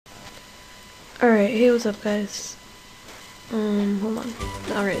Alright, hey, what's up, guys? Hold on.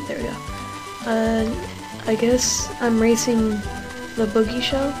 Alright, there we go. I guess I'm racing the Boogie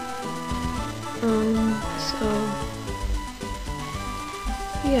Show. So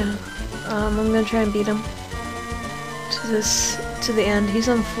yeah. I'm gonna try and beat him to the end. He's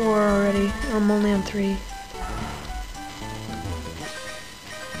on 4 already. I'm only on 3.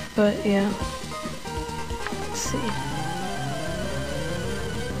 But yeah. Let's see.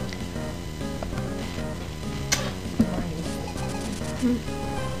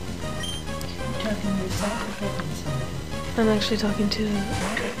 I'm actually talking to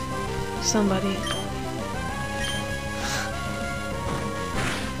somebody.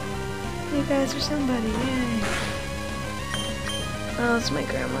 You guys are somebody, yay! Oh, it's my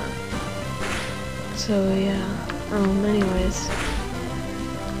grandma. So yeah. Anyways.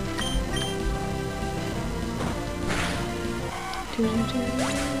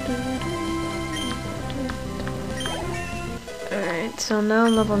 Alright, so now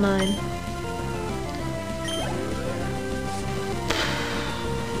I'm level 9.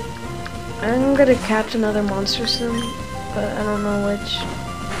 I'm gonna catch another monster soon, but I don't know which.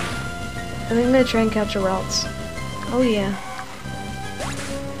 I think I'm gonna try and catch a Ralts. Oh yeah.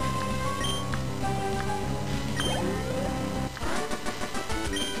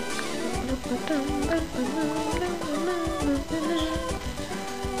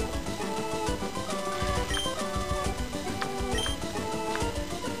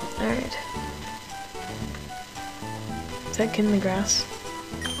 Alright. Is that kid in the grass?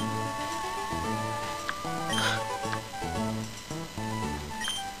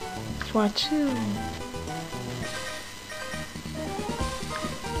 Watch you.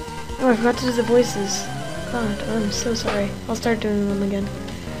 Oh, I forgot to do the voices. God, I'm so sorry. I'll start doing them again.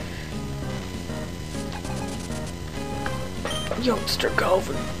 Youngster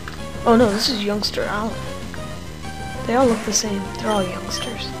Calvin. Oh no, this is Youngster Alan. They all look the same. They're all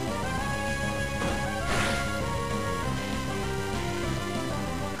youngsters.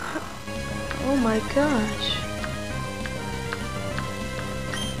 Oh my gosh.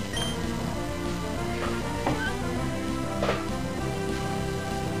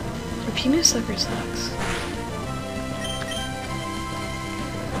 The penis sucker sucks.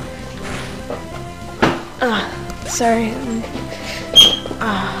 Sorry.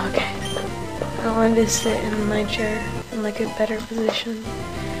 Okay. I wanted to sit in my chair in like a better position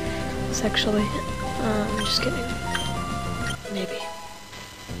sexually. Just kidding. Maybe.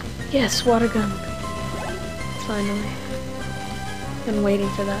 Yes, water gun. Finally. Been waiting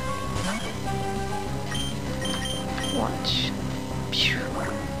for that. Watch.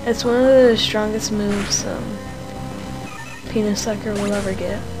 It's one of the strongest moves Penis Sucker will ever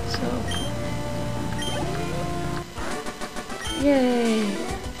get, so. Yay!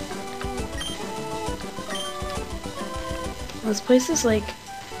 This place is like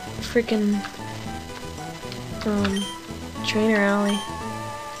freaking Trainer Alley.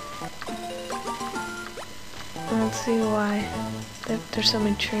 Let's see why there's so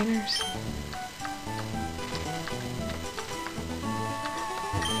many trainers.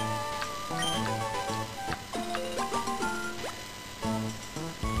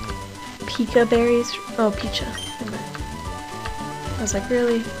 Pika berries? Oh, Picha. I was like,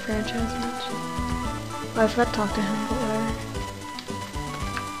 really? Franchise much? Oh, I forgot to talk to him, but whatever.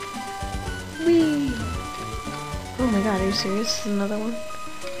 Whee! Oh my god, are you serious? This is another one?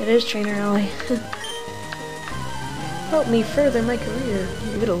 It is Trainer Alley. Help me further my career.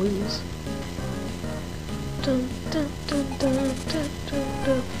 You're gonna lose. Dun, dun, dun, dun, dun, dun,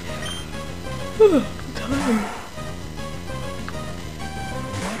 dun. Time.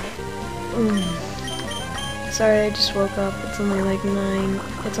 Sorry, I just woke up. It's only like 9.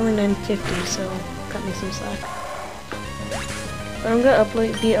 It's only 9:50, so cut me some slack. But I'm gonna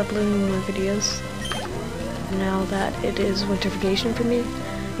be uploading more videos now that it is winter vacation for me.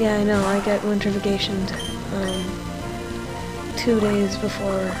 Yeah, I know. I get winter vacationed 2 days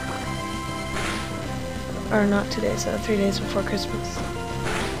before, or not 2 days, 3 days before Christmas.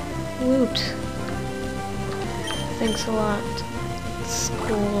 Woot! Thanks a lot. It's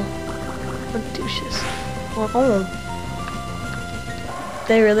cool. What douches. Oh.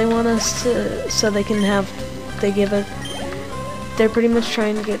 They really want us to, so they can have, they're pretty much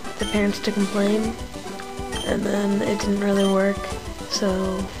trying to get the parents to complain, and then it didn't really work,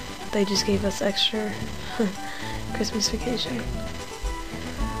 so they just gave us extra Christmas vacation.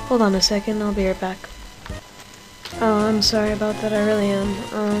 Hold on a second, I'll be right back. Oh, I'm sorry about that, I really am.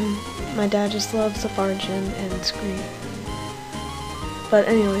 My dad just loves to barge in and scream. But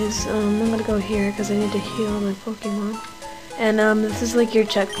anyways, I'm gonna go here because I need to heal my Pokemon. And this is like your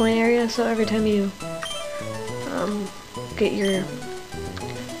checkpoint area, so every time you get your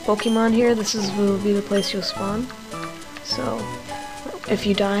Pokemon here, will be the place you'll spawn. So if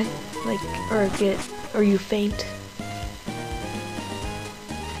you die, like, or you faint,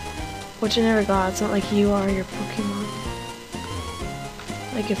 which I never got, it's not like you are your Pokemon.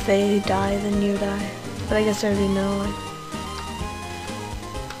 Like if they die, then you die. But I guess I already know, like,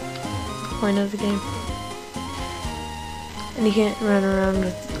 the point of the game. And you can't run around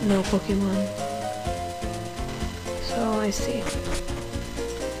with no Pokemon. So I see.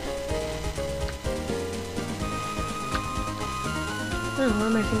 Oh, where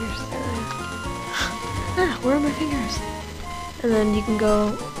are my fingers? There they are. Ah, where are my fingers? And then you can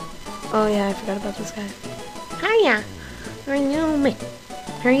go... Oh yeah, I forgot about this guy. Hiya! Are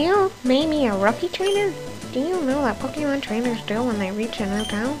you maybe a rookie trainer? Do you know that Pokemon trainers do when they reach a new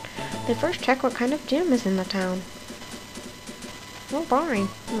town? They first check what kind of gym is in the town. Oh boy.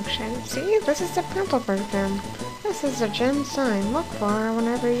 See, this is the Pimplebird gym. This is a gym sign. Look for it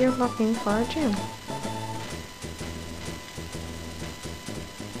whenever you're looking for a gym.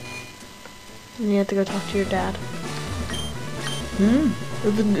 And you have to go talk to your dad.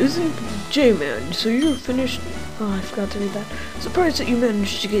 If it isn't J-Man, so you're finished... Oh, I forgot to read that. Surprised that you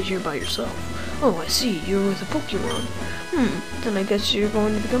managed to get here by yourself. Oh, I see, you're with a Pokemon. Then I guess you're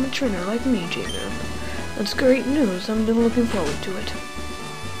going to become a trainer like me, J-Man. That's great news, I've been looking forward to it.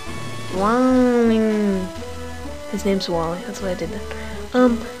 Wally. His name's Wally, that's why I did that.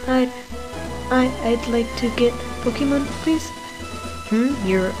 I'd like to get Pokemon, please.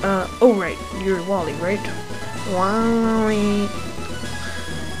 You're, oh right, you're Wally, right? Wally.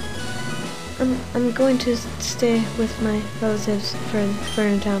 I'm going to stay with my relatives for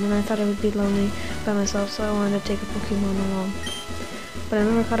in town, and I thought I would be lonely by myself, so I wanted to take a Pokemon along. But I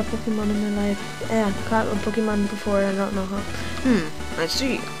never caught a Pokemon in my life. Yeah, caught a Pokemon before, I don't know how. I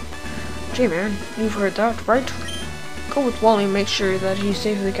see. J-Man, you've heard that, right? Go with Wally and make sure that he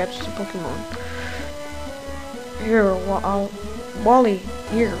safely catches a Pokemon. Here, Wally,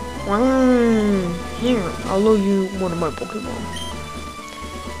 here. Here, I'll loan you one of my Pokemon.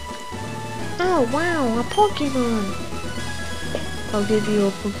 Oh wow, a Pokemon! I'll give you a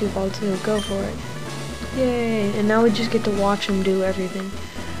Pokeball too, go for it. Yay, and now we just get to watch him do everything.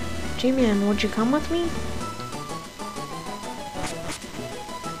 G-Man, would you come with me?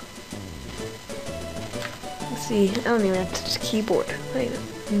 Let's see, I don't even have to touch the keyboard. Like,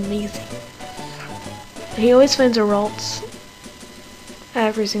 amazing. He always finds a Ralts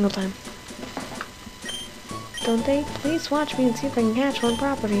every single time. Don't they? Please watch me and see if I can catch one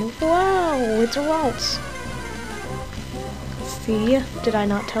properly. Whoa, it's a Ralts. See? Did I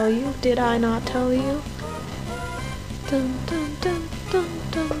not tell you? Did I not tell you? Dun, dun, dun, dun,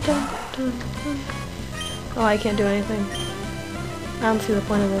 dun, dun, dun, dun. Oh, I can't do anything. I don't see the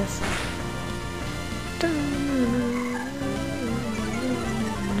point of this.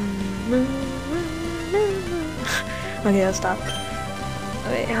 Okay, I'll stop.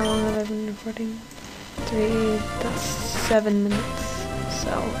 Wait, how long have I been recording? 7 minutes.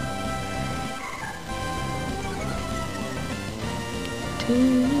 So.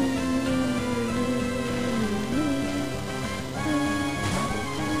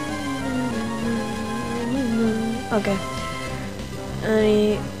 Okay. And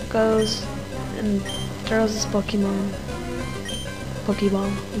he goes and throws his Pokeball,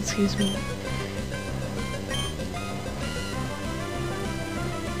 excuse me.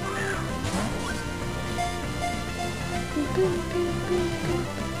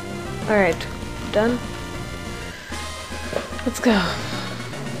 Alright, done? Let's go.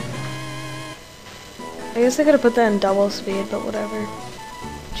 I guess I could have put that in double speed, but whatever.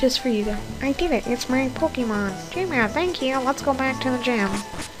 Just for you guys. I did it, it's my Pokemon. J-Man, thank you, let's go back to the gym.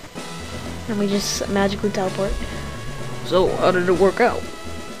 And we just magically teleport. So, how did it work out?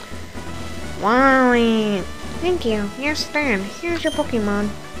 Wally! Thank you, yes then, here's your Pokemon.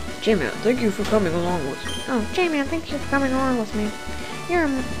 J-Man, thank you for coming along with me. Oh, J-Man, thank you for coming along with me.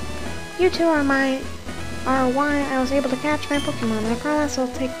 You two are why I was able to catch my Pokemon. I promise I'll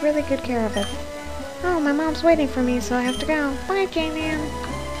take really good care of it. Oh, my mom's waiting for me, so I have to go. Bye, J-Man.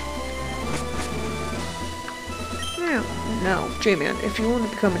 Now, J-Man, if you want to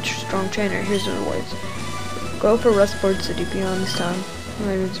become a strong trainer, here's the ways. Go for Rustboard City beyond this town,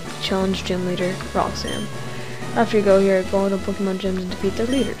 where to challenge gym leader Roxanne. After you go here, go to Pokemon gyms and defeat their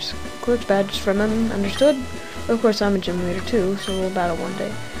leaders. Collect badges from them, understood? Of course, I'm a gym leader too, so we'll battle one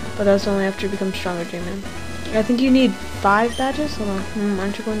day. But that's only after you become stronger, J-Man. I think you need 5 badges? Hold on.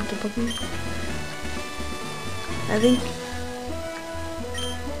 Aren't you going to Pokemon? I think...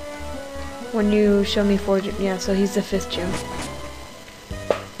 when you show me 4 gym. Yeah, so he's the 5th gym.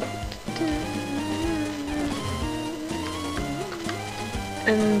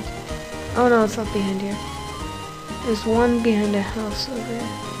 And, oh no, it's not behind here. There's one behind a house over there.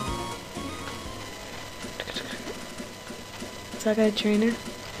 Is that guy a trainer?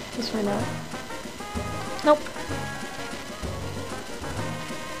 Let's find out. Nope.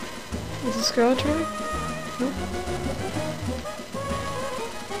 Is this girl a trainer? Nope.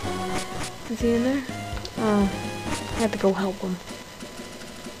 Is he in there? Oh, I have to go help him.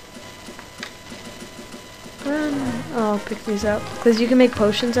 Run. Oh, I'll pick these up. Because you can make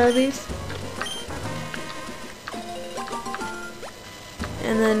potions out of these.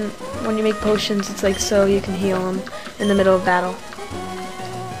 And then when you make potions, it's like so you can heal them in the middle of battle.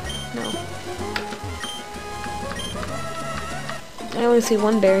 No. I only see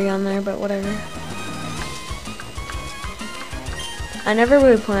one berry on there, but whatever. I never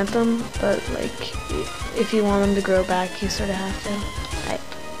really plant them, but like, if you want them to grow back, you sort of have to.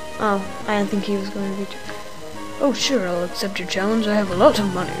 I didn't think he was going to be. Oh sure, I'll accept your challenge. I have a lot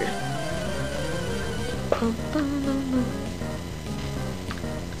of money.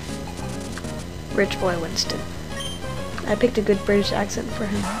 Rich boy Winston. I picked a good British accent for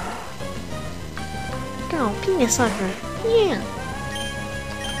him. Go, penis sucker. Yeah.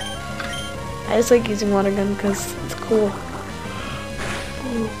 I just like using water gun because it's cool.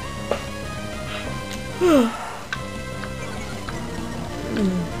 I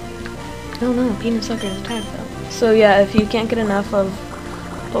don't know, penis sucker is a type though. So yeah, if you can't get enough of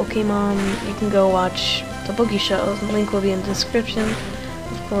Pokemon, you can go watch the Poke Show. The link will be in the description,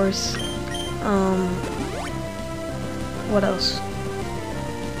 of course. What else?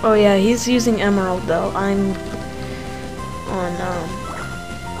 Oh yeah, he's using Emerald though. I'm on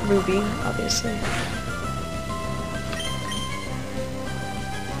Ruby, obviously.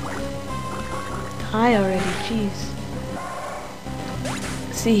 Die already, jeez.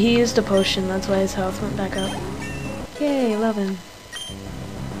 See, he used a potion, that's why his health went back up. Yay, 11.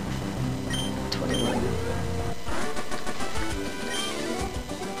 21.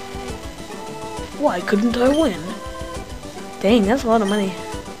 Why couldn't I win? Dang, that's a lot of money.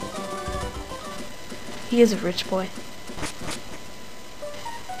 He is a rich boy.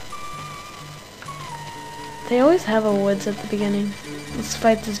 They always have a woods at the beginning. Let's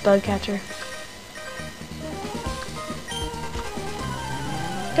fight this bug catcher.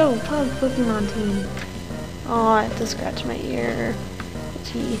 Go, Pug Pokemon team. Oh, I have to scratch my ear.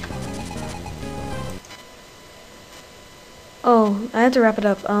 Gee. Oh, I have to wrap it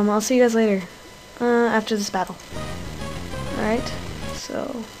up. I'll see you guys later. After this battle. Alright,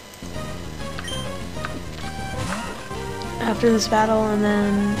 so after this battle, and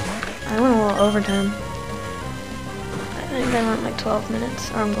then I went a little overtime. I think I went like 12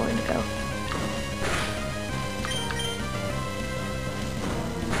 minutes, or I'm going to go.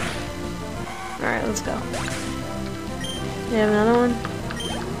 Alright, let's go. You have another one?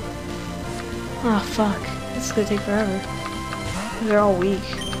 Oh fuck, this is gonna take forever. They're all weak.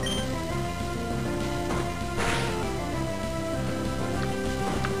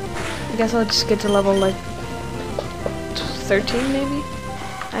 I guess I'll just get to level like 13 maybe?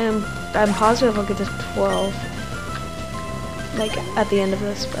 I'm positive I'll get to 12. Like at the end of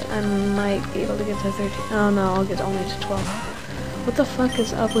this, but I might be able to get to 13. Oh no, I'll get only to 12. What the fuck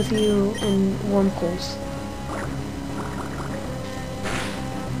is up with you and Wormholes?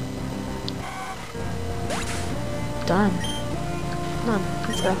 Done. Come on,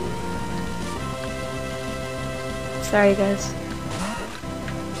 let's go. Sorry guys.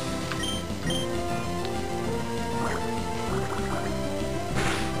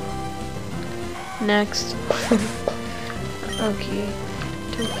 Next. Okay.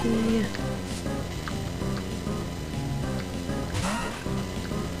 Toki.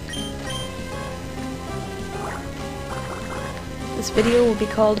 This video will be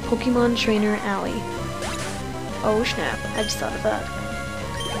called Pokemon Trainer Alley. Oh snap, I just thought of that.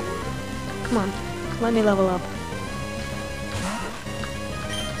 Come on, let me level up.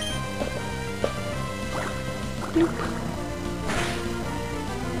 Bloop.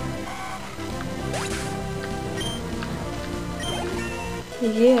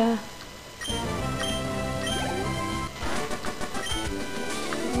 Yeah.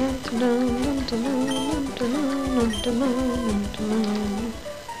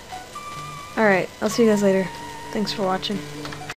 Alright, I'll see you guys later. Thanks for watching.